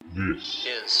This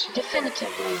is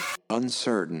Definitively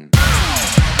Uncertain.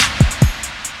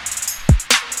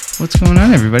 What's going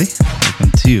on, everybody?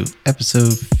 Welcome to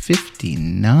episode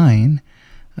 59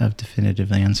 of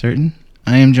Definitively Uncertain.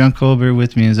 I am John Colbert.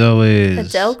 With me, as always,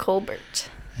 Adele Colbert.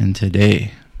 And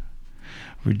today,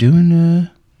 we're doing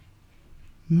a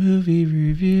movie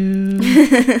review.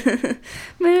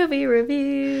 Movie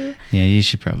review. Yeah, you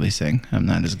should probably sing. I'm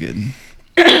not as good.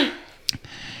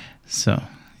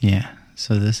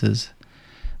 So this is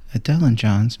Adele and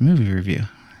John's movie review.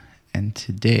 And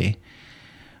today,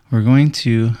 we're going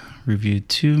to review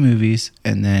 2 movies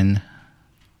and then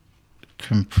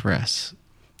compress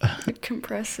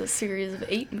Compress a series of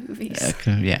 8 movies.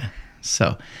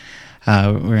 So,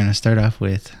 we're going to start off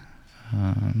with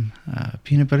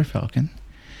Peanut Butter Falcon,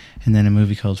 and then a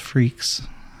movie called Freaks,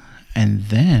 and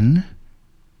then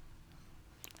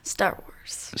Star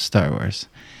Wars.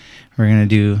 We're going to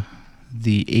do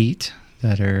the 8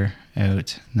 that are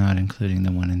out, not including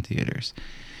the one in theaters,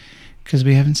 because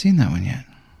we haven't seen that one yet.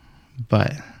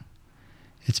 But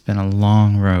it's been a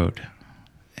long road,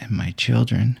 and my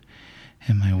children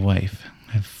and my wife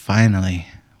have finally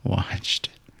watched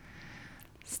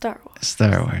Star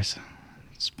Wars.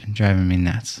 It's been driving me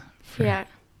nuts for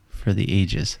the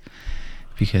ages,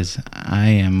 because I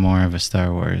am more of a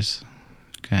Star Wars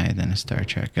guy than a Star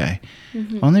Trek guy.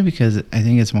 Mm-hmm. Only because I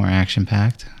think it's more action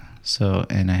packed. So,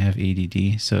 and I have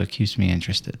ADD, so it keeps me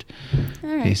interested,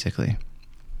 basically.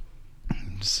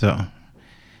 So,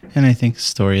 and I think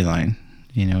storyline,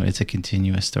 it's a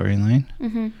continuous storyline.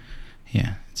 Mm-hmm.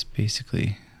 Yeah, it's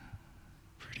basically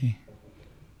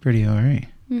pretty all right.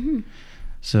 Mm-hmm.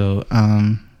 So,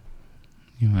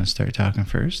 you want to start talking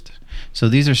first? So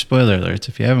these are spoiler alerts.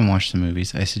 If you haven't watched the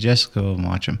movies, I suggest go and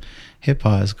watch them. Hit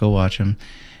pause, go watch them,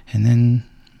 and then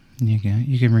you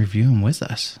can review them with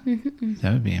us. Mm-hmm.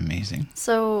 That would be amazing.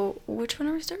 So, which one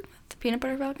are we starting with? The Peanut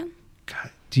Butter Falcon? God,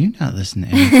 do you not listen to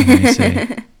anything I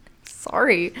say?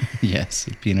 Sorry. Yes,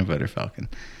 the Peanut Butter Falcon.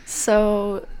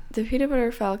 So, The Peanut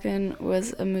Butter Falcon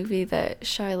was a movie that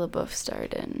Shia LaBeouf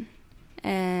starred in.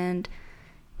 And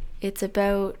it's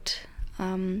about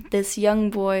this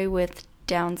young boy with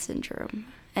Down syndrome.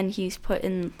 And he's put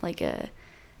in like an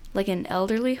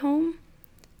elderly home.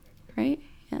 Right?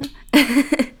 Yeah.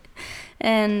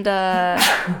 And,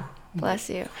 bless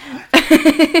you.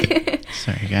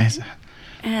 Sorry, guys.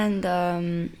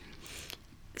 And,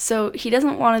 so he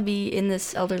doesn't want to be in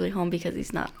this elderly home because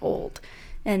he's not old.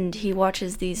 And he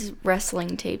watches these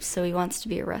wrestling tapes, so he wants to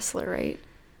be a wrestler, right?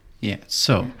 Yeah,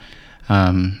 so,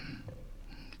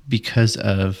 because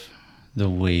of the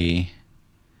way,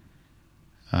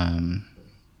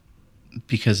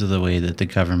 that the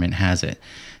government has it,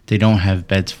 they don't have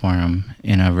beds for him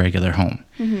in a regular home.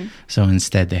 Mm-hmm. So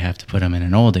instead they have to put him in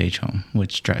an old age home,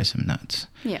 which drives him nuts.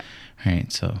 Yeah.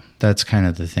 Right, so that's kind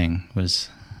of the thing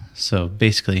so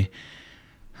basically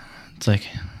it's like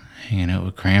hanging out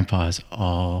with grandpas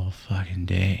all fucking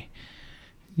day.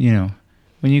 When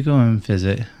you go and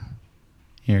visit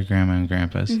your grandma and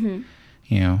grandpas,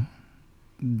 Mm-hmm.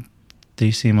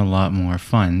 They seem a lot more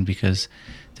fun because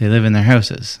they live in their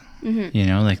houses.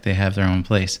 Mm-hmm. Like they have their own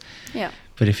place. Yeah.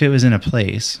 But if it was in a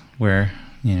place where,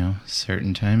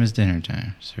 certain time is dinner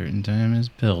time, certain time is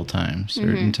pill time,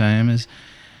 certain time is,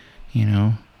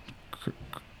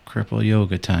 cripple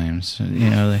yoga times,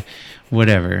 like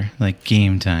whatever, like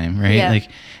game time, right? Yeah. Like,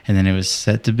 and then it was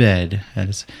set to bed.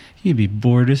 You'd be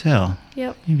bored as hell.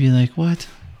 Yep. You'd be like, what?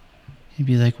 You'd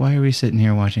be like, why are we sitting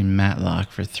here watching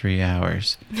Matlock for 3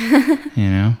 hours? Yeah. Do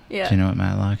you know what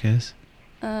Matlock is?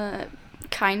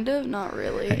 Kind of, not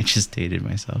really. I just dated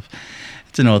myself.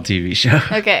 It's an old TV show.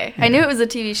 Okay. I knew it was a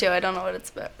TV show. I don't know what it's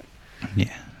about.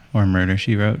 Yeah. Or Murder,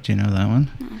 She Wrote. Do you know that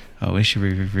one? No. Oh, we should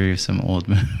review some old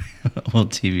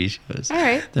TV shows. All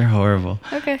right. They're horrible.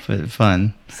 Okay. But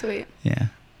fun. Sweet. Yeah.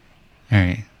 All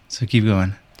right. So keep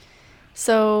going.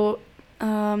 So,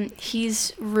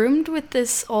 he's roomed with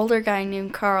this older guy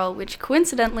named Carl, which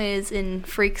coincidentally is in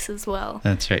Freaks as well.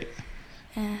 That's right.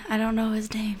 I don't know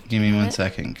his name. Give me 1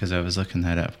 second, because I was looking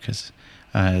that up. Because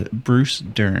Bruce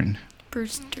Dern.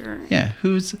 Bruce Dern. Yeah,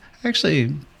 who's actually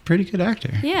a pretty good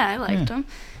actor. Yeah, I liked him.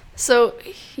 So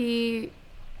he,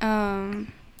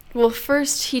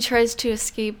 first he tries to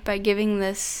escape by giving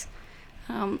this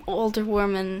older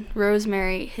woman,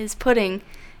 Rosemary, his pudding,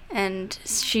 and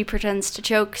she pretends to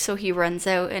choke, so he runs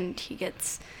out and he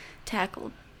gets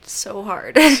tackled so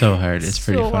hard. So hard. It's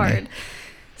pretty funny. Hard.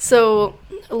 So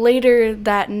later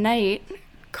that night,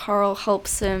 Carl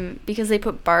helps him, because they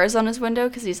put bars on his window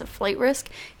because he's a flight risk.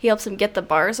 He helps him get the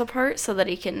bars apart so that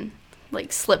he can,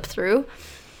 slip through.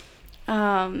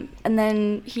 And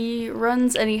then he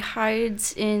runs and he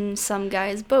hides in some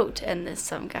guy's boat, and this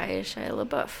some guy is Shia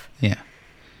LaBeouf. Yeah.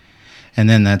 And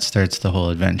then that starts the whole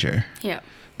adventure. Yeah.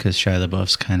 Because Shia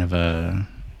LaBeouf's kind of a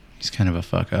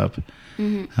fuck up.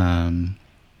 Mm-hmm.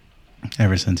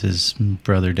 Ever since his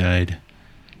brother died,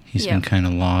 he's been kind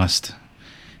of lost.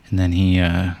 And then he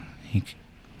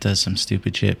does some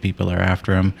stupid shit. People are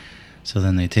after him. So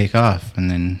then they take off, and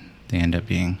then they end up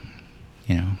being,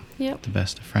 the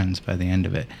best of friends by the end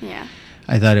of it. Yeah.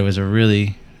 I thought it was a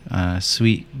really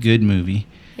sweet, good movie.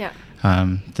 Yeah.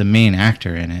 The main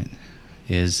actor in it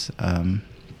is,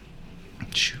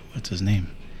 what's his name?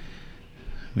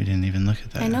 We didn't even look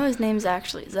at that. I know his name's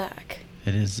actually Zach.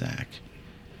 It is Zach.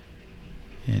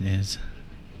 It is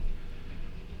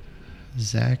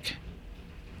Zach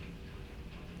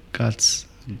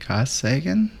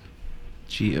Gottsagen?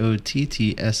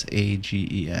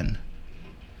 Gottsagen.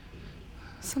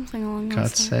 Something along those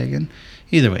lines. Gottsagen.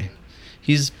 Either way,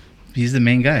 he's the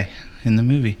main guy in the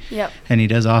movie. Yep. And he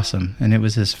does awesome. And it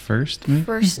was his first movie?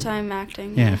 First time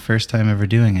acting. Yeah, first time ever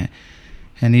doing it.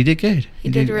 And he did good. He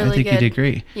did really good. I think he did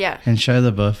great. Yeah. And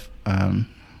Shia LaBeouf,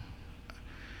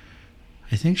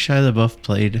 I think Shia LaBeouf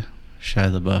played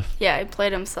Shia LaBeouf. Yeah, he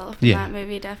played himself in that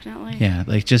movie, definitely. Yeah,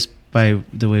 like just by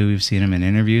the way we've seen him in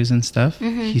interviews and stuff,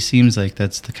 he seems like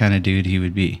that's the kind of dude he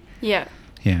would be. Yeah.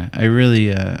 Yeah, I really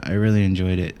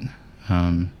enjoyed it.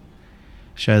 Shia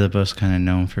LaBeouf's kind of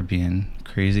known for being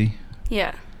crazy.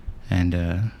 Yeah.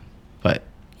 And, but...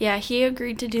 Yeah, he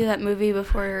agreed to do that movie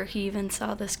before he even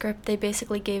saw the script. They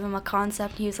basically gave him a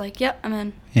concept. He was like, yep, I'm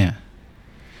in. Yeah.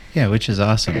 Yeah, which is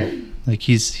awesome. Like,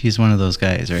 he's one of those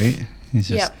guys, right? He's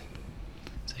just...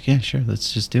 It's like, yeah, sure,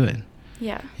 let's just do it.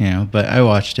 Yeah. But I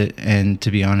watched it, and to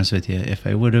be honest with you, if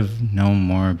I would have known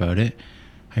more about it,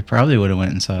 I probably would have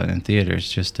went and saw it in theaters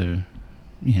just to,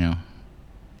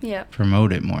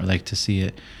 promote it more, like to see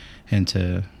it and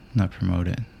to not promote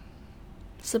it.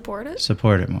 Support it?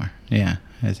 Support it more. Yeah,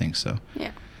 I think so.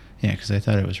 Yeah. Yeah, because I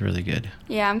thought it was really good.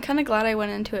 Yeah, I'm kind of glad I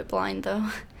went into it blind, though.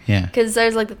 Yeah. Because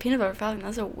there's like the Peanut Butter Falcon.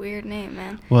 That's a weird name,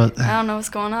 man. Well, I don't know what's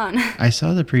going on. I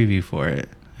saw the preview for it,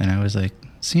 and I was like,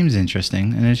 seems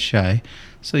interesting, and it's Shy.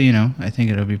 So, I think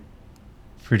it'll be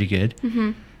pretty good.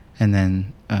 Mm-hmm. And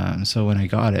then, so when I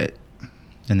got it,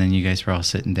 and then you guys were all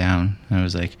sitting down, I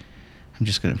was like, I'm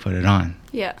just going to put it on.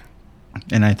 Yeah.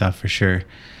 And I thought for sure,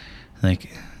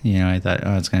 like, I thought,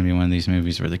 it's going to be one of these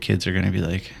movies where the kids are going to be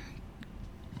like,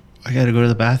 I got to go to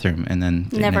the bathroom, and then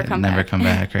they never come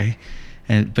back, right?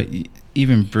 But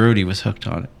even Brody was hooked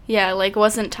on it. Yeah, like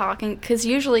wasn't talking, because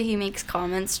usually he makes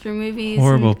comments through movies.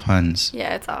 Horrible puns.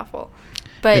 Yeah, it's awful.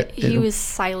 But he was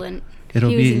silent. He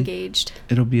was engaged.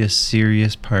 It'll be a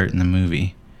serious part in the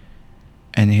movie,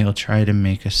 and he'll try to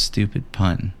make a stupid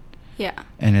pun. Yeah.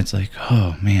 And it's like,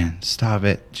 oh man, stop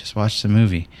it. Just watch the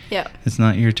movie. Yeah. It's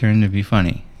not your turn to be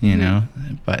funny, you know?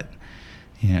 But,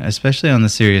 especially on the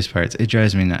serious parts, it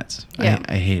drives me nuts. Yeah.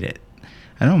 I hate it.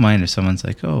 I don't mind if someone's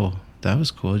like, oh, that was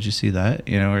cool. Did you see that?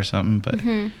 Or something. But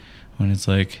when it's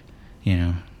like,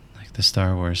 like the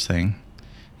Star Wars thing,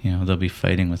 they'll be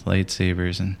fighting with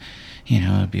lightsabers and,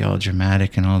 it'll be all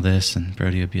dramatic and all this. And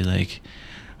Brody will be like,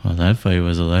 well, that fight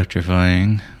was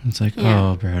electrifying. It's like,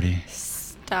 oh, Brody.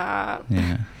 Stop.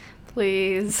 Yeah.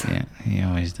 Please. Yeah, he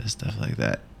always does stuff like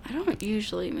that. I don't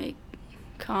usually make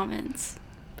comments.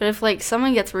 But if, like,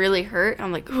 someone gets really hurt,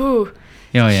 I'm like, ooh. Oh,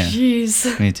 yeah.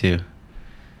 Jeez. Me too.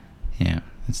 Yeah,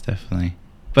 it's definitely...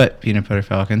 But Peanut Butter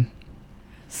Falcon.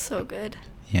 So good.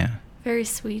 Yeah. Very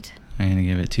sweet. I'm going to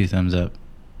give it 2 thumbs up.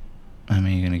 How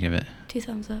many are you going to give it? 2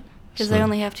 thumbs up. Because I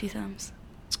only have 2 thumbs.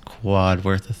 It's quad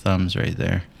worth of thumbs right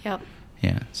there. Yep.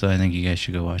 Yeah, so I think you guys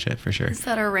should go watch it for sure. Is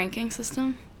that our ranking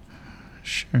system?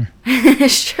 Sure.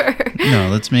 Sure. No,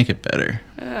 let's make it better.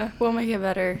 We'll make it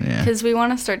better. Yeah. Because we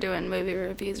want to start doing movie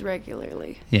reviews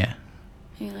regularly. Yeah.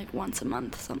 Maybe like once a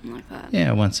month, something like that.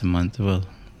 Yeah, once a month we'll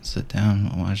sit down,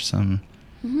 we'll watch some,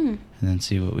 and then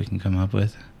see what we can come up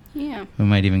with. Yeah. We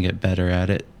might even get better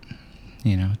at it,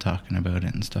 talking about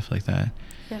it and stuff like that.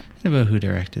 Yeah. And about who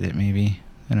directed it, maybe.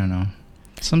 I don't know.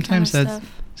 Sometimes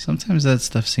that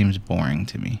stuff seems boring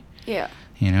to me. Yeah.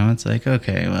 It's like,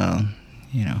 okay, well,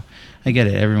 I get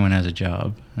it. Everyone has a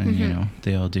job, and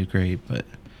they all do great, but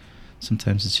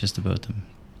sometimes it's just about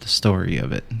the story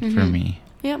of it for me.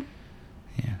 Yep.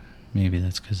 Yeah. Maybe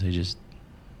that's because I just,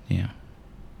 Yeah,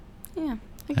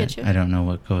 I get you. I don't know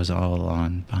what goes all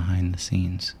on behind the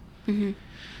scenes.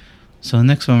 So the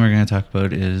next one we're going to talk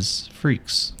about is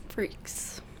Freaks.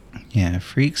 Yeah,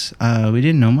 Freaks. We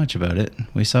didn't know much about it.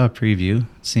 We saw a preview.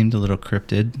 It seemed a little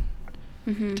cryptid.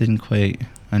 Didn't quite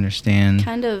understand.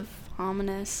 Kind of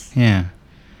ominous. Yeah.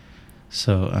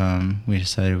 So we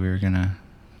decided we were going to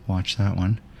watch that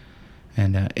one.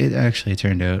 And it actually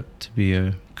turned out to be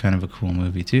a kind of a cool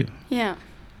movie, too. Yeah.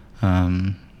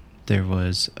 There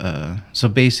was... so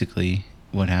basically,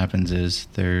 what happens is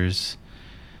there's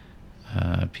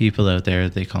people out there,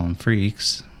 they call them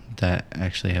freaks, that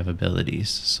actually have abilities.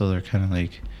 So they're kind of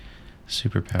like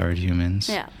superpowered humans.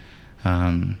 Yeah.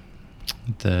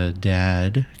 The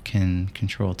dad can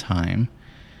control time,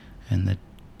 and the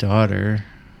daughter...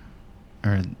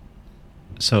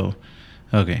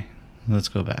 Okay, let's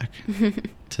go back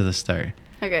to the start.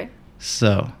 Okay.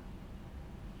 So,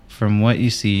 from what you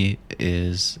see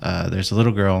is there's a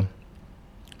little girl.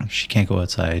 She can't go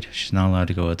outside. She's not allowed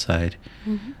to go outside.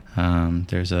 Mm-hmm.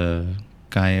 There's a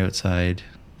guy outside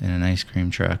in an ice cream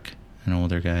truck, an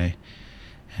older guy,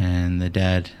 and the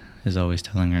dad is always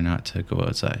telling her not to go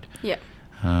outside. Yeah.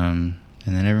 And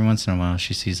then every once in a while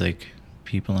she sees like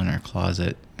people in her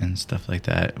closet and stuff like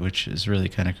that, which is really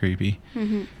kind of creepy.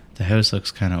 Mm-hmm. The house looks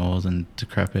kind of old and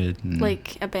decrepit and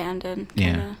Like abandoned.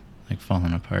 Kinda. yeah, like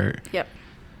falling apart. Yep.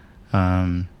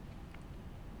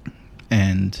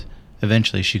 And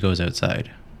eventually she goes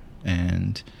outside,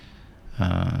 and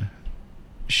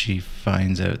she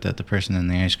finds out that the person in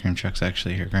the ice cream truck's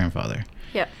actually her grandfather.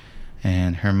 Yep.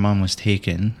 And her mom was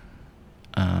taken.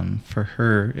 For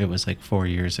her, it was like 4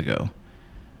 years ago.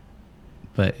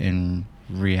 But in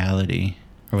reality,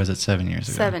 or was it 7 years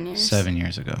ago? 7 years. 7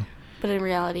 years ago. But in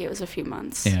reality, it was a few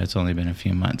months. Yeah, it's only been a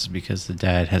few months because the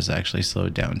dad has actually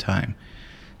slowed down time.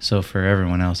 So for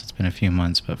everyone else, it's been a few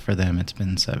months, but for them, it's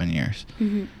been 7 years.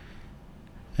 Mm-hmm.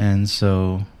 And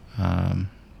so,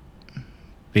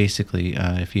 basically,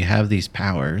 if you have these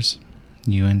powers,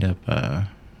 you end up,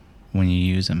 when you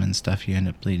use them and stuff, you end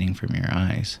up bleeding from your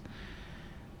eyes.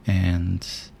 And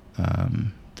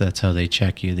that's how they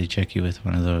check you. They check you with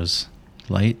one of those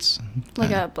lights. Like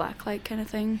a black light kind of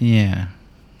thing. Yeah.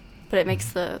 But it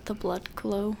makes the blood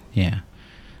glow. Yeah.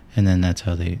 And then that's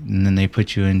how they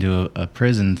put you into a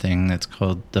prison thing that's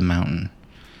called the Mountain.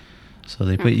 So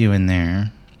they put you in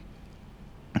there,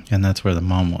 and that's where the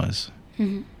mom was.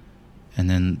 Mm-hmm. And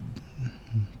then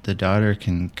the daughter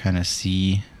can kind of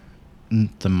see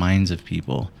the minds of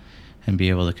people and be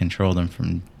able to control them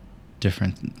from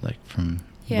different, like from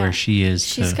where she is.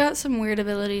 She's got some weird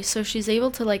abilities. So she's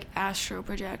able to like astro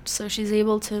project. So she's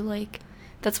able to like...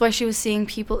 That's why she was seeing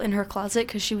people in her closet,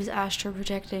 because she was astro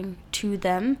projecting to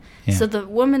them. Yeah. So the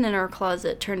woman in her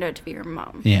closet turned out to be her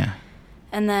mom. Yeah.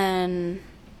 And then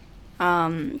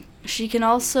she can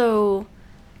also,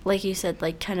 like you said,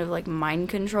 like kind of like mind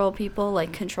control people,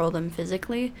 like control them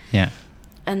physically. Yeah.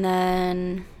 And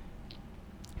then,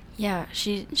 yeah,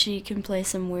 she can play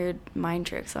some weird mind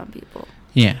tricks on people.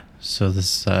 Yeah. So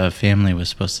this family was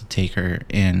supposed to take her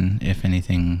in if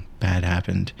anything bad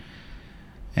happened.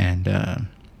 And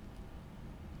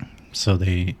so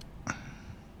they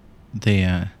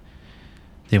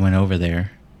went over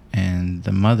there, and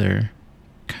the mother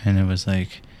kind of was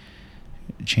like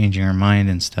changing her mind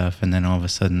and stuff, and then all of a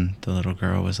sudden the little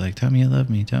girl was like, "Tell me you love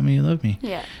me, tell me you love me."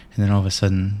 Yeah. And then all of a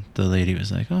sudden the lady was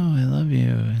like, "Oh, I love you,"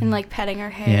 and like petting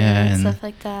her hair and stuff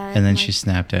like that. And then like, she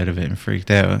snapped out of it and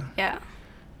freaked out. Yeah.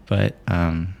 But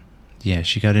yeah,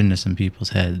 she got into some people's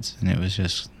heads, and it was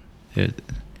just it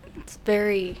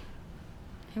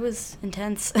was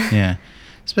intense. Yeah,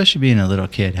 especially being a little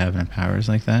kid having powers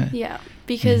like that. Yeah,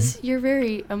 because you're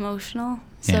very emotional,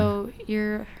 so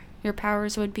your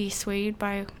powers would be swayed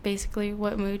by basically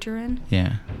what mood you're in.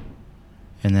 Yeah.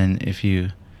 And then if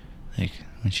you, like,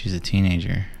 when she's a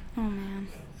teenager, oh man,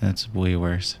 that's way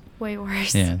worse. Way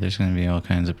worse. Yeah, there's going to be all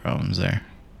kinds of problems there.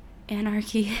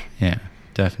 Anarchy. Yeah,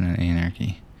 definite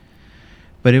anarchy.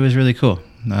 But it was really cool.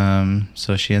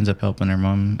 So she ends up helping her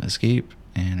mom escape,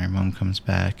 and her mom comes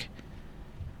back.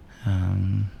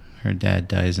 Her dad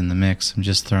dies in the mix. I'm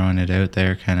just throwing it out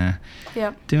there, kind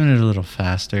of doing it a little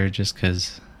faster just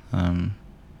because,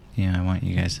 yeah, I want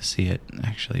you guys to see it,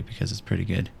 actually, because it's pretty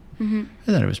good. Mm-hmm.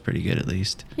 I thought it was pretty good, at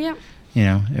least. Yeah. You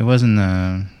know, it wasn't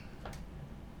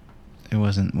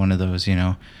one of those, you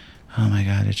know, oh my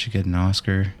God, it should get an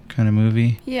Oscar kind of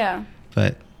movie. Yeah.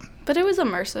 But it was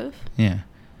immersive. Yeah.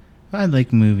 I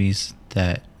like movies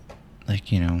that,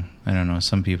 like, you know, I don't know,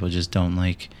 some people just don't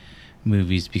like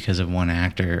movies because of one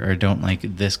actor, or don't like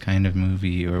this kind of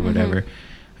movie or whatever.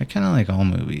 I kind of like all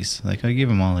movies. Like, I give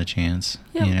them all a chance,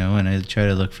 you know, and I try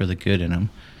to look for the good in them.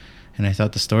 And I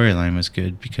thought the storyline was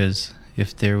good, because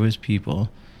if there was people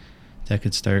that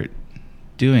could start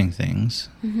doing things,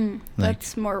 like,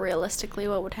 that's more realistically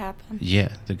what would happen.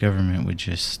 Yeah, the government would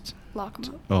just lock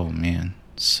them up. Oh man,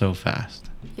 so fast.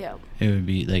 Yeah. It would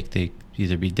be like they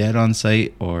either be dead on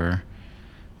sight or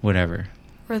whatever.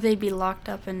 Or they'd be locked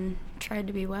up and tried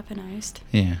to be weaponized.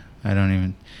 Yeah,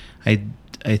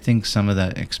 I think some of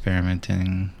that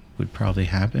experimenting would probably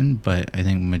happen, but I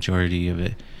think majority of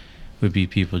it would be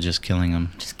people just killing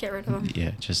them. Just get rid of them.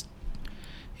 Yeah, just,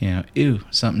 ew,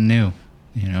 something new.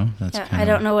 That's Yeah, kind I of...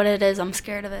 don't know what it is. I'm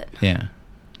scared of it. Yeah,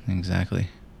 exactly.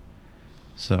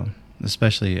 So,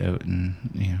 especially out in,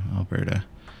 Alberta,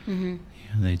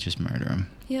 they just murder them.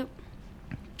 Yep.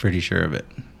 Pretty sure of it.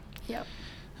 Yep.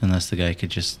 Unless the guy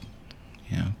could just,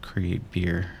 create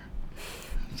beer,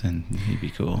 then he'd be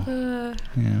cool.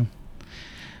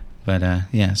 But,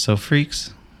 yeah, so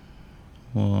Freaks,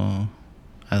 well,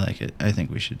 I like it. I think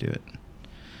we should do it.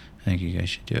 I think you guys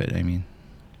should do it. I mean...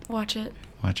 Watch it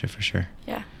for sure.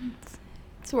 Yeah,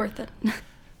 it's worth it.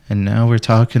 And now we're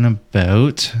talking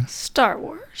about... Star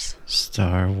Wars.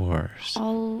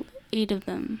 All 8 of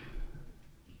them.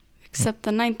 Except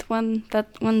the 9th one.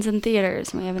 That one's in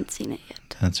theaters, and we haven't seen it yet.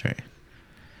 That's right.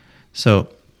 So,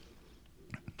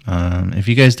 if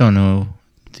you guys don't know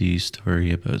the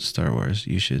story about Star Wars,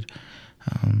 you should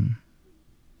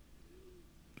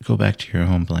go back to your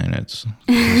home planets.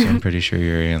 'Cause I'm pretty sure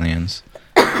you're aliens.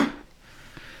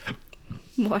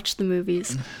 Watch the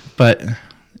movies. But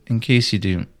in case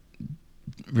you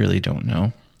really don't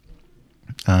know,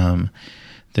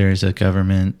 there's a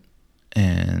government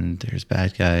and there's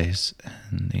bad guys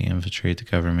and they infiltrate the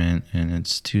government, and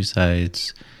it's two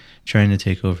sides trying to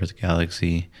take over the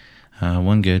galaxy.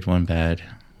 One good, one bad,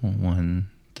 one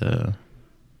the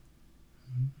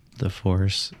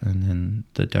Force, and then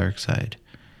the dark side.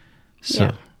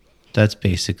 So that's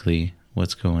basically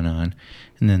what's going on.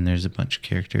 And then there's a bunch of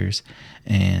characters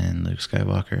and Luke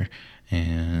Skywalker,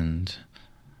 and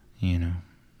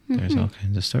there's all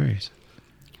kinds of stories.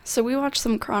 So we watched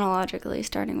them chronologically,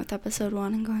 starting with episode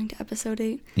 1 and going to episode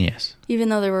 8. Yes. Even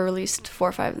though they were released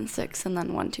 4, 5, and 6, and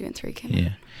then 1, 2, and 3 came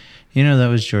out. Yeah. That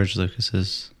was George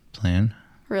Lucas's plan.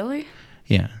 Really?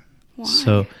 Yeah. Why?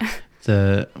 So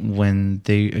when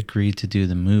they agreed to do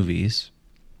the movies,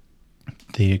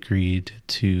 they agreed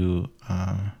to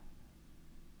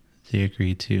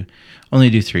only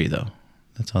do 3 though.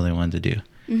 That's all they wanted to do.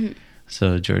 Mm-hmm.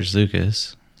 So George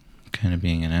Lucas, kind of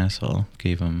being an asshole,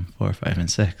 gave them 4, 5,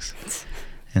 and 6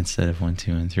 instead of 1,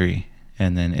 2, and 3.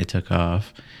 And then it took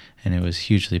off, and it was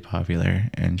hugely popular.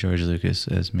 And George Lucas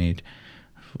has made,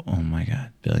 oh my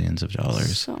God, billions of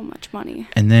dollars. So much money.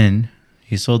 And then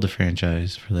he sold the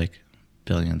franchise for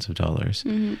billions of dollars.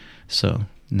 Mm-hmm. So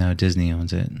now Disney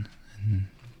owns it. And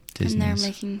they're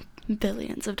making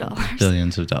billions of dollars.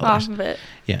 Billions of dollars. Off of it.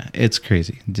 Yeah, it's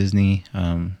crazy. Disney,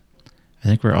 I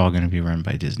think we're all going to be run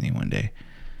by Disney one day.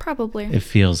 Probably. It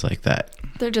feels like that.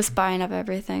 They're just buying up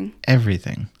everything.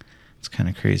 Everything. It's kind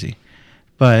of crazy.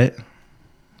 But...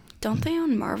 Don't they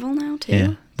own Marvel now, too?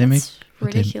 Yeah. That's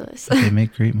ridiculous. They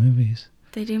make great movies.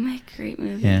 They do make great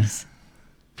movies. Yeah.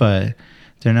 But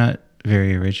they're not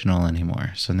very original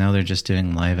anymore. So now they're just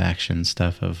doing live action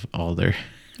stuff of all their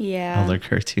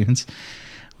cartoons,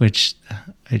 which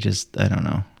I don't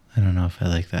know. I don't know if I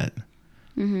like that.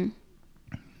 Mm-hmm.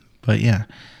 But yeah.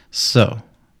 So,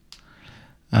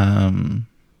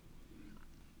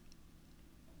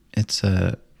 it's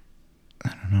I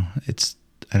don't know.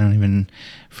 I don't even,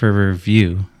 for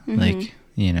review,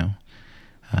 mm-hmm.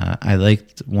 I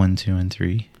liked 1, 2, and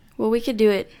 3. Well, we could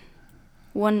do it.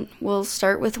 We'll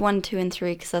start with 1, 2, and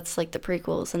 3 because that's like the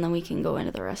prequels, and then we can go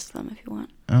into the rest of them if you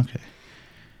want. Okay.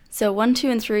 So 1,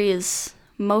 2, and 3 is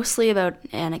mostly about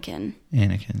Anakin. Yeah.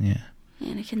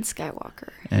 Anakin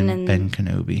Skywalker. And then Ben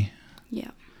Kenobi.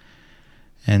 Yeah.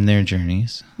 And their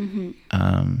journeys.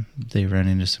 Mm-hmm. They run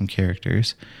into some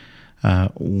characters.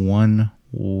 One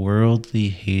worldly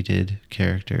hated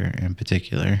character in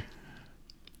particular.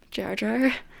 Jar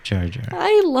Jar. Jar Jar.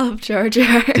 I love Jar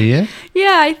Jar. Do you?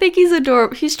 Yeah, I think he's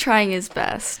adorable. He's trying his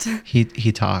best. He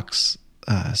talks.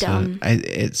 Dumb. So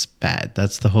it's bad.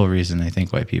 That's the whole reason I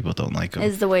think why people don't like him.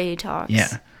 Is the way he talks.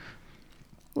 Yeah.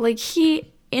 Like,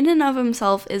 he, in and of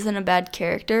himself, isn't a bad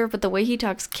character, but the way he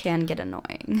talks can get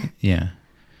annoying. Yeah.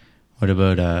 What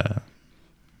about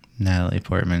Natalie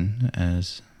Portman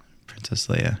as Princess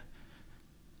Leia?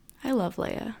 I love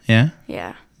Leia. Yeah?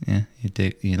 Yeah. Yeah,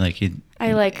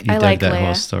 I like that Leia.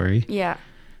 whole story. Yeah.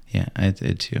 Yeah, I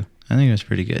did too. I think it was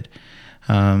pretty good.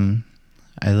 I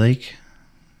like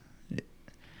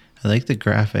the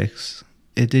graphics.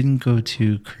 It didn't go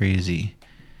too crazy.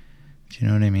 Do you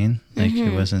know what I mean? Like,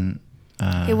 mm-hmm.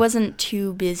 It wasn't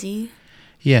too busy.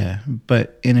 Yeah,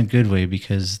 but in a good way,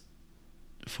 because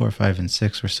 4, 5, and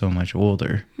 6 were so much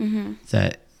older mm-hmm.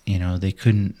 that, they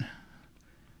couldn't,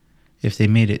 if they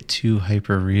made it too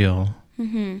hyper real,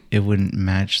 mm-hmm. it wouldn't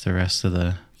match the rest of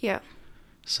the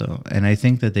So, and I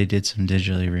think that they did some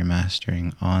digitally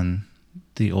remastering on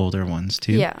the older ones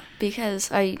too. Yeah, because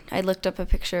I looked up a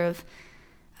picture of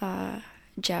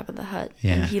Jabba the Hutt.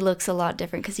 Yeah. And he looks a lot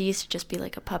different because he used to just be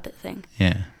like a puppet thing.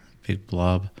 Yeah, big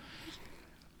blob.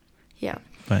 Yeah.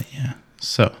 But yeah,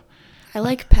 so. I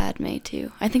like Padme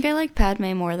too. I think I like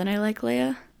Padme more than I like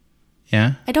Leia.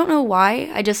 Yeah? I don't know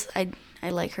why. I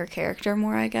like her character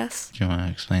more, I guess. Do you want to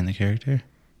explain the character?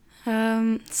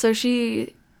 So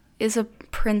she is a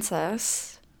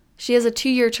princess. She has a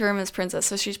 2-year term as princess.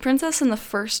 So she's princess in the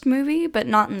first movie, but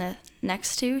not in the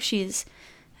next two. She's,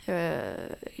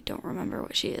 I don't remember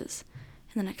what she is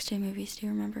in the next 2 movies. Do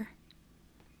you remember?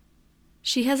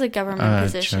 She has a government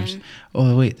position.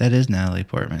 Oh, wait, that is Natalie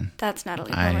Portman. That's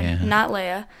Natalie Portman, not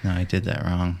Leia. No, I did that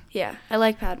wrong. Yeah, I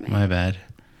like Padme. My bad.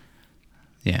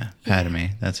 Yeah, Padme.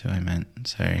 That's who I meant.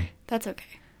 Sorry. That's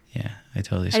okay. Yeah, I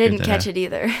totally I screwed didn't that catch up. it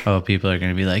either. Oh, people are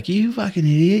going to be like, you fucking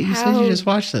idiot. You said you just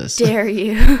watched this. Dare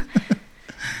you?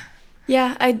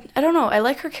 Yeah, I don't know. I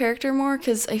like her character more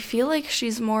because I feel like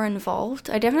she's more involved.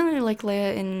 I definitely like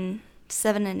Leia in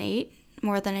 7 and 8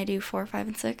 more than I do 4, 5,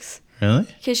 and 6. Really?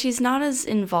 Because she's not as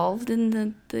involved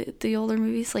in the older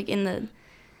movies. Like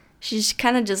she's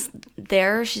kind of just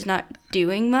there. She's not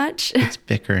doing much. It's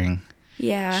bickering.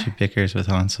 Yeah. She bickers with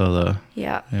Han Solo.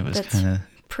 Yeah. It was kind of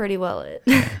pretty well it.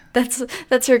 Yeah.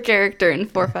 That's her character in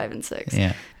 4, 5, and 6.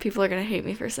 Yeah. People are gonna hate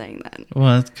me for saying that.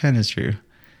 Well, it's kind of true.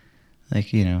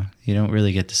 Like, you don't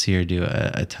really get to see her do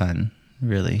a ton,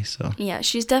 really. So yeah,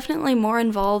 she's definitely more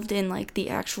involved in like the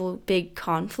actual big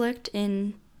conflict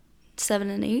in 7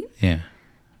 and 8. Yeah.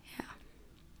 Yeah.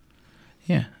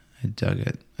 Yeah, I dug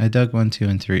it. I dug 1, 2,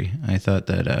 and 3. I thought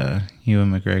that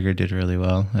Ewan McGregor did really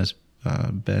well as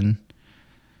Ben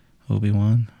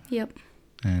Obi-Wan. Yep.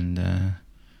 And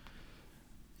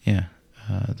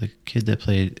the kid that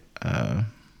played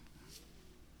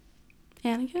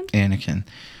Anakin.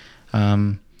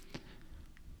 I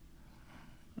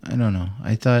don't know.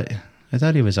 I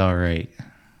thought he was all right.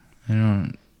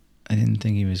 I didn't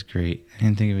think he was great. I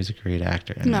didn't think he was a great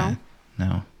actor. No.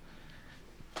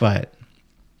 But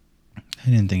I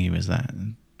didn't think he was that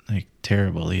like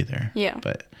terrible either. Yeah.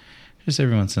 But just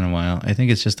every once in a while, I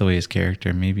think it's just the way his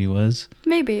character maybe was.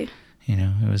 Maybe.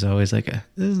 It was always like this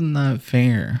is not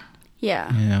fair. Yeah.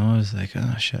 I was like,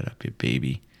 oh, shut up, you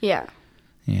baby. Yeah.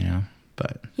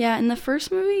 But. Yeah, in the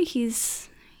first movie, he's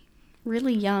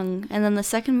really young. And then the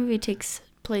second movie takes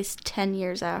place 10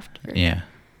 years after. Yeah.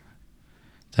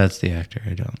 That's the actor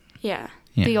I don't. Yeah.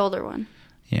 The older one.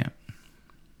 Yeah.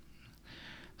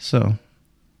 So,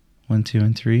 1, 2,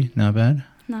 and 3, not bad?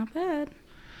 Not bad.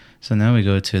 So now we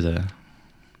go to the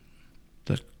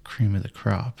cream of the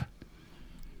crop.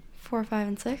 4, 5,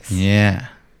 and 6? Yeah.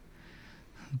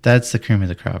 That's the cream of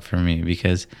the crop for me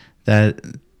because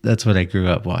that's what I grew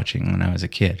up watching when I was a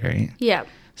kid, right? Yeah.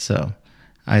 So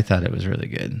I thought it was really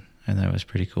good. I thought it was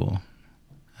pretty cool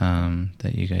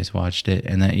that you guys watched it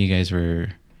and that you guys were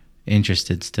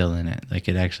interested still in it. Like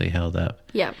it actually held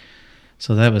up. Yeah.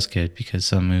 So that was good because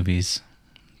some movies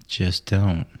just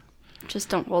don't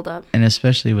hold up. And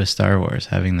especially with Star Wars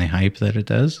having the hype that it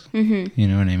does. Mm-hmm. You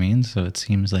know what I mean? So it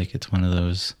seems like it's one of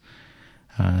those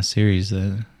series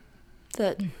that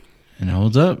it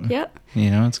holds up. Yeah.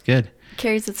 It's good.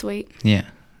 Carries its weight. Yeah.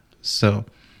 So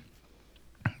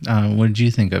what did you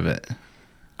think of it?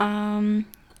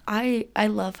 I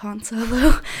love Han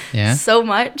Solo. Yeah. So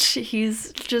much.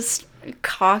 He's just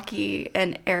cocky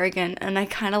and arrogant, and I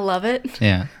kind of love it.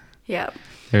 Yeah. Yeah.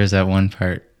 There was that one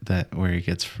part where he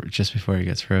gets just before he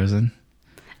gets frozen.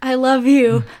 I love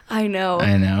you. I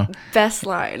know. Best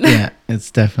line. Yeah,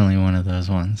 it's definitely one of those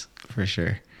ones for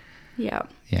sure. Yeah.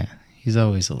 Yeah, he's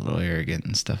always a little arrogant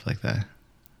and stuff like that.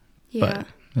 Yeah. But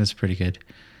that's pretty good.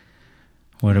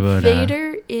 What about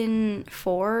Vader in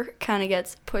 4 kind of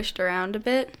gets pushed around a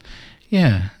bit.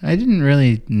 Yeah, I didn't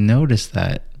really notice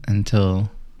that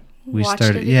until we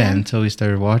started. Yeah, until we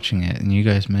started watching it, and you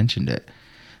guys mentioned it.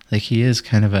 Like he is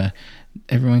kind of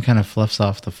everyone kind of fluffs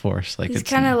off the Force. Like he's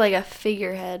kind of like a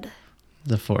figurehead.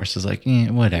 The Force is like,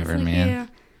 whatever, like, man. Yeah.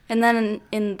 And then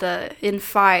in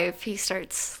 5, he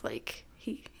starts like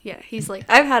he's like,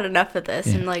 I've had enough of this,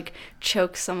 and like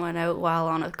chokes someone out while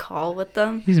on a call with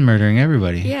them. He's murdering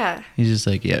everybody. Yeah. He's just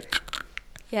like, yeah,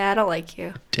 I don't like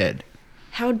you. Dead.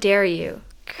 How dare you?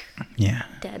 Yeah.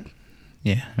 Dead.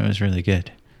 Yeah, it was really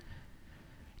good.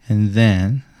 And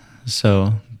then,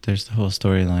 so there's the whole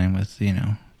storyline with,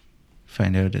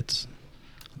 find out it's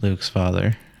Luke's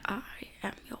father. I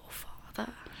am your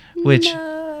father.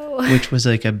 Which was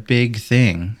like a big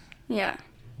thing. Yeah.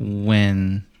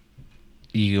 When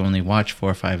you only watch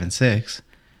 4, 5, and 6,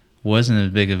 wasn't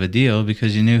as big of a deal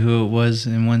because you knew who it was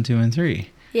in 1, 2, and 3.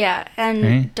 Yeah, and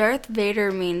Right? Darth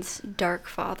Vader means dark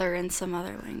father in some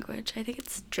other language. I think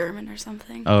it's German or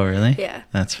something. Oh, really? Yeah.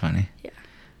 That's funny. Yeah.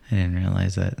 I didn't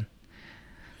realize that.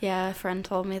 Yeah, a friend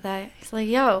told me that. He's like,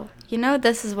 yo,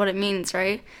 this is what it means,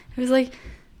 right? He was like,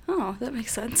 oh, that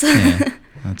makes sense. Yeah,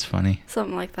 that's funny.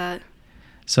 Something like that.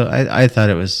 So I thought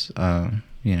it was,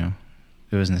 it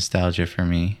was nostalgia for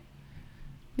me.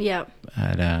 Yeah.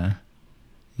 But,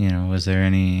 was there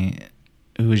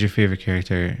who was your favorite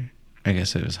character? I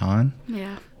guess it was Han.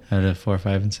 Yeah. Out of 4,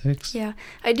 5, and 6. Yeah.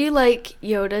 I do like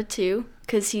Yoda, too,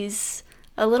 because he's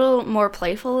a little more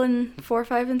playful in 4,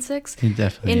 5, and 6. He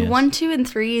definitely In is. 1, 2, and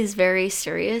 3, he's very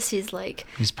serious. He's like...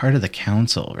 He's part of the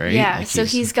council, right? Yeah, Like so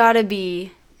he's got to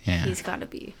be... Yeah. He's got to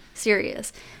be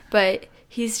serious. But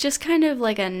he's just kind of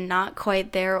like a not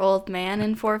quite there old man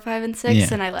in 4, 5, and 6, Yeah.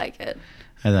 and I like it.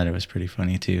 I thought it was pretty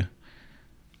funny, too.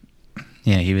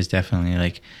 Yeah, he was definitely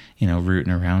like,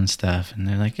 rooting around stuff. And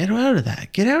they're like, get out of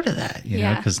that. Get out of that.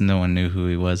 Yeah. Because no one knew who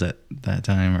he was at that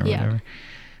time or Yeah. whatever.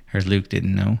 Or Luke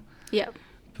didn't know. Yep.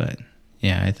 But,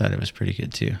 yeah, I thought it was pretty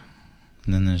good, too.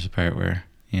 And then there's a part where,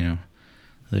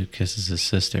 Luke kisses his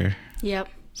sister. Yep.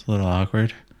 It's a little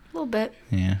awkward. A little bit.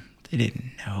 Yeah. They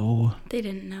didn't know. They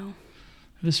didn't know.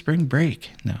 It was spring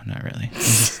break. No, not really. I'm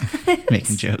just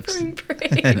making jokes. Spring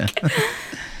break. I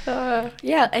know.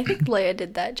 Yeah, I think Leia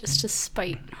did that just to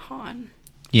spite Han.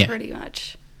 Yeah. Pretty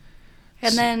much.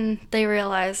 And then they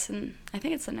realize, and I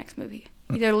think it's the next movie.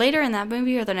 Either later in that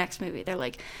movie or the next movie. They're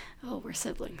like, oh, we're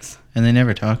siblings. And they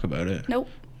never talk about it. Nope.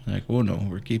 Like, oh no,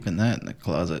 we're keeping that in the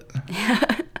closet.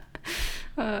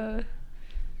 Yeah.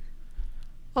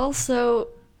 Also,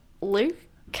 Luke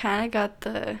kind of got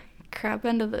the crap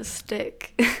end of the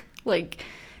stick. Like,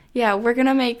 yeah, we're going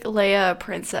to make Leia a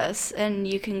princess, and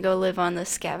you can go live on the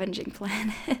scavenging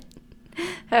planet.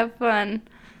 Have fun.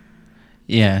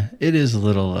 Yeah, it is a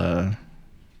little,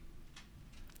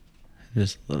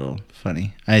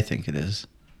 funny. I think it is.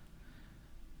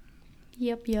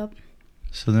 Yep.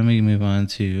 So then we move on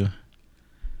to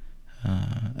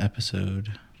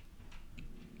episode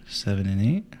 7 and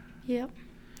 8. Yep.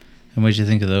 And what did you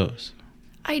think of those?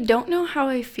 I don't know how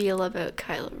I feel about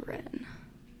Kylo Ren.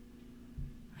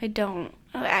 I don't.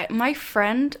 My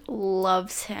friend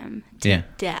loves him to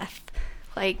death.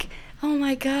 Like, oh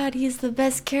my god, he's the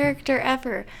best character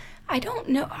ever. I don't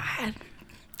know. I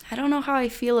don't know how I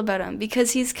feel about him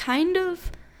because he's kind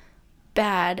of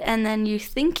bad, and then you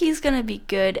think he's gonna be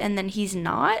good, and then he's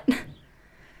not.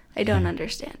 I don't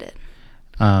understand it.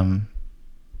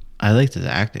 I liked his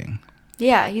acting.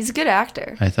 Yeah, he's a good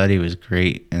actor. I thought he was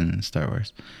great in Star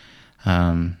Wars.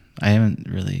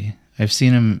 I've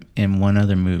seen him in one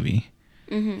other movie,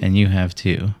 and you have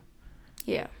too.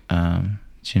 Yeah. Do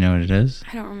you know what it is?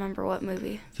 I don't remember what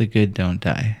movie. The Good Don't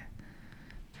Die.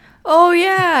 Oh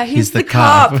yeah, he's the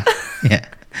cop. Yeah.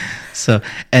 So,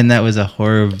 and that was a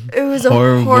horrible. It was a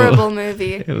horrible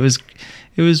movie. It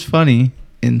was funny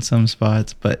in some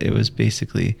spots, but it was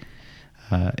basically,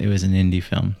 it was an indie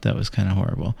film that was kind of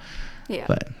horrible. Yeah.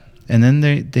 And then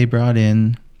they brought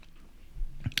in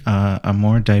a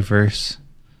more diverse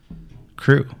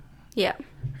crew. Yeah.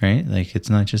 Right? Like, it's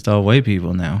not just all white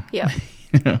people now. Yeah.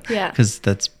 Yeah. Because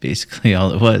that's basically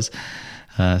all it was.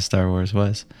 Star Wars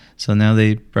was. So now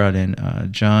they brought in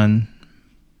John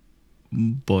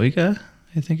Boyega,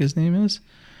 I think his name is.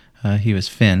 He was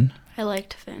Finn. I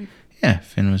liked Finn. Yeah,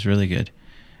 Finn was really good.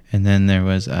 And then there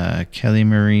was Kelly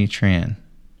Marie Tran,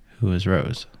 who was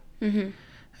Rose. Mm-hmm.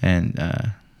 And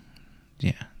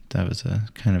that was a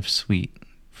kind of sweet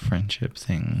friendship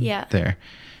thing there,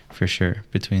 for sure,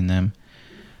 between them.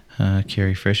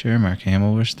 Carrie Fisher, Mark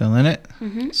Hamill were still in it.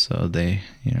 Mm-hmm. So they,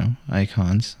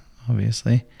 icons,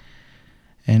 obviously.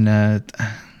 And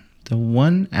the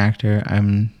one actor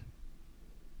I'm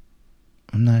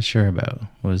not sure about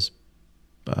was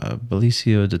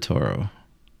Benicio del Toro.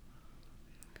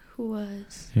 Who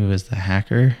was? Who was the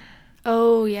hacker.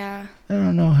 Oh, yeah. I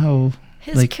don't know how...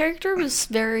 His character was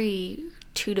very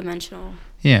two-dimensional.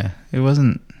 Yeah, it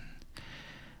wasn't...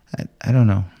 I don't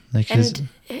know.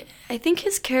 I think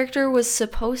his character was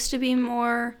supposed to be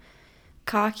more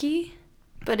cocky,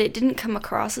 but it didn't come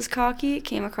across as cocky. It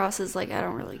came across as like, I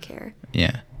don't really care.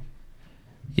 Yeah.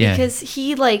 Yeah. Because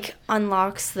he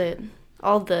unlocks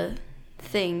all the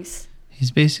things.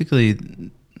 He's basically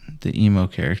the emo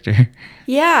character.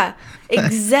 Yeah,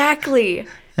 exactly.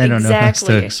 I don't know how else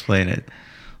to explain it.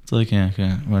 It's like, yeah, okay,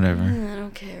 whatever. I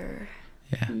don't care.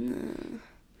 Yeah.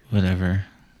 Whatever.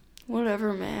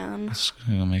 Whatever, man. Just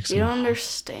gonna go make some. You don't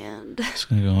understand. Just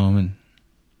gonna go home and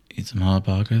eat some Hot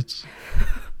Pockets.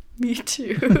 Me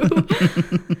too.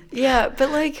 Yeah, but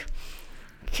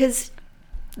because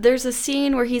there's a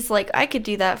scene where he's like, I could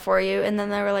do that for you. And then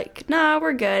they were like, nah,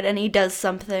 we're good. And he does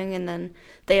something, and then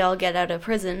they all get out of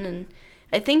prison. And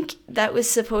I think that was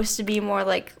supposed to be more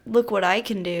like, look what I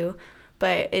can do.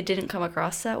 But it didn't come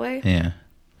across that way. Yeah.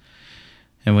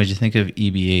 And what'd you think of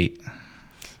EB-8?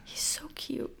 He's so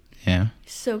cute. Yeah.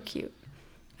 He's so cute.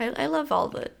 I love all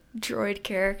the droid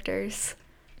characters.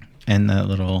 And that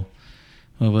little,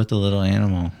 what about the little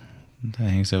animal that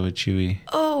hangs out with Chewie?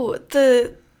 Oh,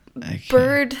 the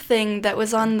bird thing that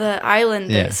was on the island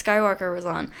that Yeah. Skywalker was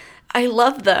on. I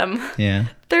love them. Yeah.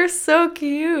 They're so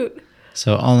cute.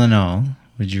 So all in all,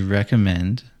 would you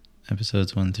recommend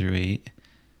episodes 1 through 8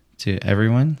 to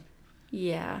everyone?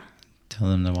 Yeah. Tell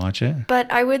them to watch it?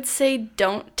 But I would say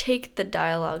don't take the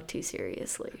dialogue too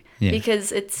seriously. Yeah.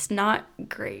 Because it's not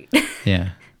great. Yeah.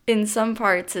 In some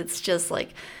parts, it's just like,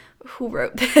 who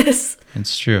wrote this?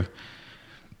 It's true.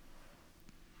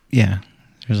 Yeah.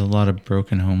 There's a lot of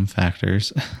broken home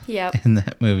factors Yep. in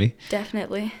that movie.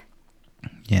 Definitely.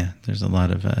 Yeah. There's a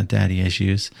lot of daddy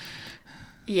issues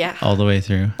Yeah. all the way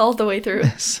through. All the way through.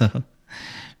 So,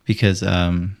 because,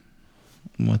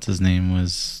 what's his name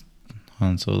was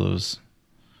Han Solo's,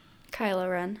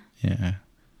 Kylo Ren yeah.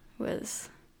 was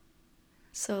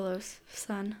Solo's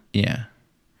son. Yeah.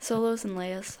 Solo's and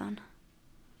Leia's son.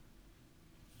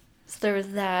 So there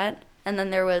was that. And then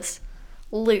there was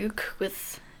Luke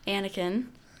with Anakin.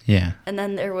 Yeah. And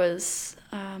then there was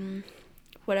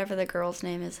whatever the girl's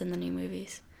name is in the new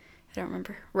movies. I don't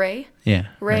remember. Rey? Yeah.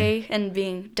 Rey and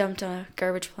being dumped on a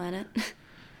garbage planet.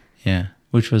 Yeah.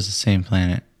 Which was the same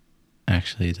planet,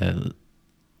 actually, that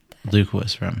Luke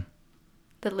was from.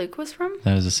 That Luke was from?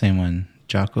 That was the same one.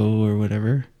 Jakku or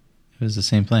whatever. It was the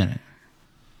same planet.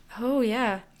 Oh,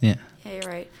 yeah. Yeah. Yeah, you're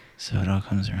right. So it all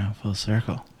comes around full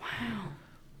circle. Wow.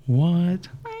 What?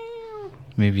 Wow.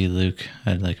 Maybe Luke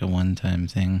had like a one-time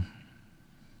thing.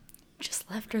 Just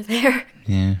left her there.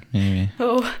 Yeah, maybe.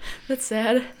 Oh, that's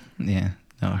sad. Yeah.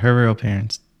 No, her real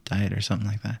parents died or something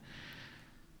like that.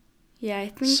 Yeah, I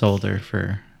think Sold her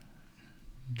for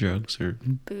drugs or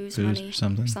booze booze money or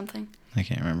something. Something I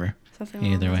can't remember. along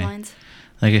Either those way. lines.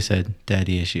 Like I said,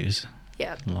 daddy issues.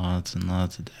 Yeah, Lots and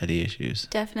lots of daddy issues.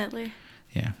 definitely.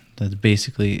 Yeah. That's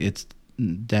basically, it's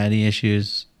daddy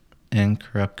issues and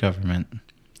corrupt government.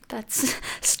 That's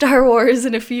Star Wars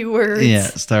in a few words. Yeah,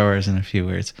 Star Wars in a few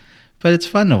words. But it's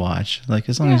fun to watch. Like,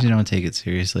 as long as Yeah. you don't take it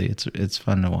seriously, it's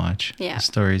fun to watch. Yeah. The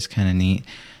story's kind of neat.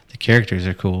 The characters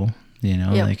are cool, you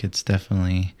know? Yep. Like, it's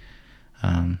definitely,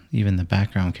 even the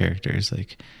background characters,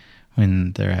 like,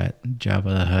 when they're at Jabba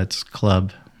the Hutt's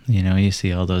club, you know, you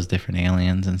see all those different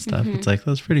aliens and stuff. Mhm. It's like,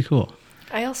 that's pretty cool.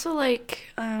 I also like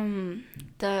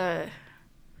the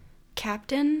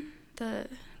captain, the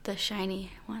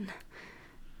shiny one,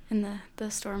 and the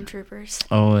stormtroopers.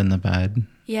 Oh, and the bad.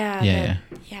 Yeah. Yeah,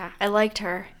 Yeah, I liked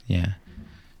her. Yeah.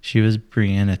 She was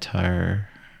Brianna Tar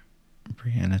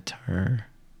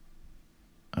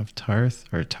of Tarth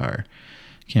or Tar.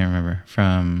 Can't remember.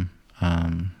 From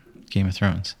Game of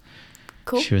Thrones.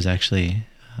 Cool. She was actually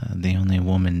the only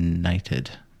woman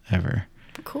knighted ever.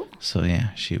 Cool. So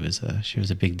yeah, she was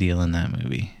a big deal in that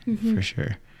movie Mhm. for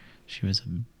sure. She was a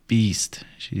beast.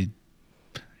 She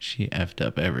effed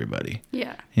up everybody.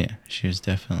 Yeah. Yeah, she was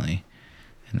definitely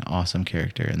an awesome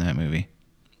character in that movie.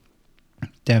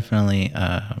 Definitely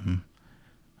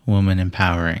woman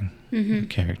empowering Mhm.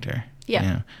 character. Yeah. You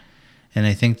know? And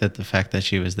I think that the fact that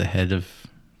she was the head of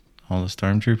all the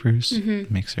stormtroopers Mhm.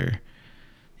 makes her,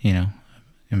 you know,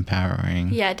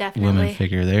 empowering Yeah, definitely. woman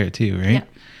figure there too, right?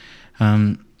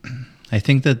 I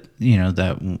think that, you know,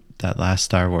 that last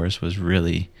Star Wars was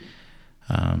really,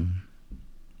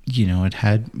 you know, it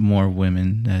had more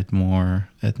women, it had more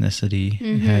ethnicity,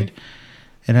 Mhm.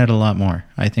 it had a lot more.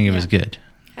 I think it was Yeah. good.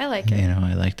 I like it. You know,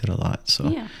 I liked it a lot. So,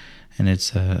 Yeah. and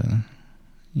it's,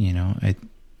 you know, I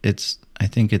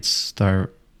think it's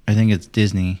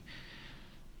Disney.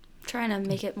 Trying to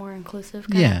make it more inclusive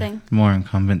kind Yeah, of thing. more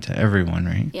incumbent to everyone,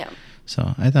 right? Yeah.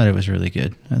 So I thought it was really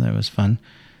good. I thought it was fun.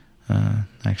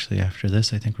 Actually, after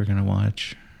this, I think we're gonna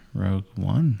watch Rogue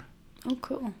One. Oh,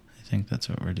 cool. I think that's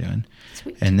what we're doing.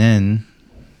 Sweet. And then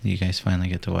you guys finally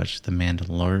get to watch The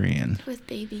Mandalorian With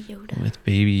Baby Yoda. with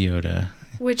Baby Yoda.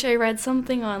 Which I read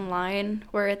something online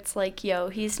where it's like, yo,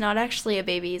 he's not actually a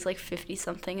baby. He's like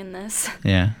 50-something in this.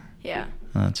 Yeah, Yeah.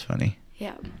 oh, that's funny.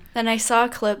 Yeah. And I saw a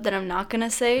clip that I'm not going to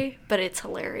say, but it's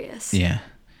hilarious. Yeah,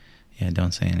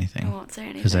 don't say anything. I won't say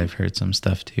anything. Because I've heard some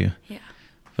stuff too. Yeah.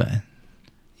 But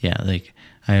yeah, like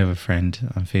I have a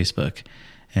friend on Facebook,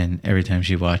 and every time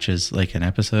she watches like an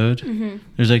episode,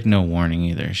 there's like no warning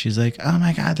either. She's like, "Oh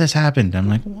my God, this happened." I'm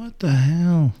like, "What the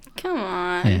hell?" Come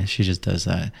on. on. Yeah, she just does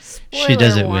that. Spoiler She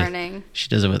does it warning.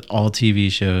 with all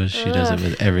TV shows. She does it Ugh,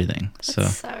 with everything. that So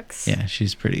sucks. yeah,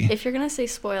 she's pretty. If you're gonna say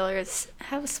spoilers,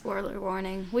 have a spoiler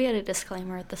warning. We had a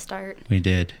disclaimer at the start. We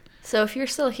did. So if you're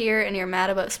still here and you're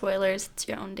mad about spoilers, it's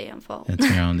your own damn fault. It's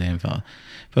your own damn fault.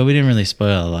 But we didn't really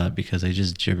spoil a lot because I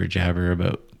just jibber jabber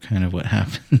about kind of what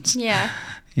happens. Yeah.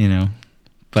 You know.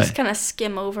 But Just kind of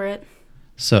skim over it.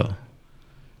 so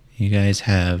you guys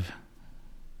have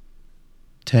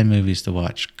 10 movies to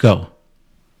watch. Go.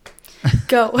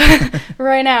 Go.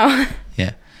 Right now.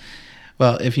 Yeah.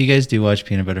 Well, if you guys do watch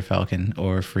Peanut Butter Falcon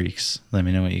or Freaks, let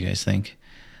me know what you guys think.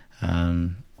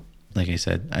 Like I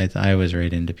said, I was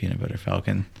right into Peanut Butter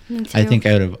Falcon. Me too. I think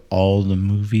out of all the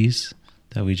movies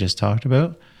that we just talked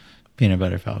about, Peanut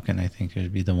Butter Falcon, I think it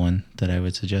would be the one that I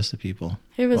would suggest to people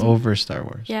It was over Star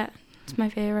Wars. Yeah, it's my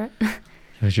favorite. It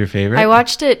was your favorite? I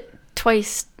watched it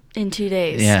twice in 2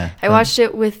 days. Yeah. I watched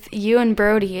it with you and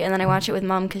Brody, and then I watched it with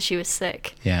Mom because she was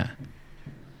sick. Yeah.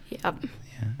 Yep.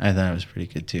 Yeah. I thought it was pretty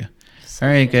good too. So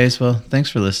All right, good. guys. Well, thanks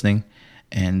for listening.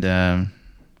 And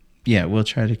yeah, we'll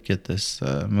try to get this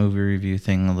movie review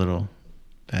thing a little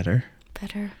better.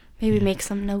 Better. Maybe Yeah. make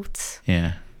some notes.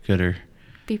 Yeah, gooder.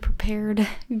 Be prepared.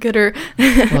 Gooder.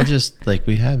 Well, just like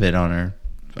we have it on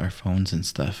our phones and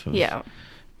stuff. Yeah.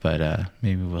 But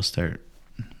maybe we'll start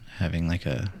having like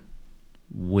a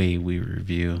way we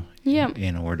review Yeah.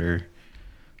 in order,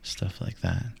 stuff like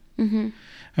that. Mm-hmm. All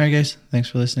right, guys. Thanks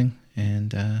for listening.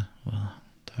 And we'll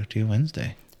talk to you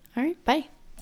Wednesday. All right. Bye.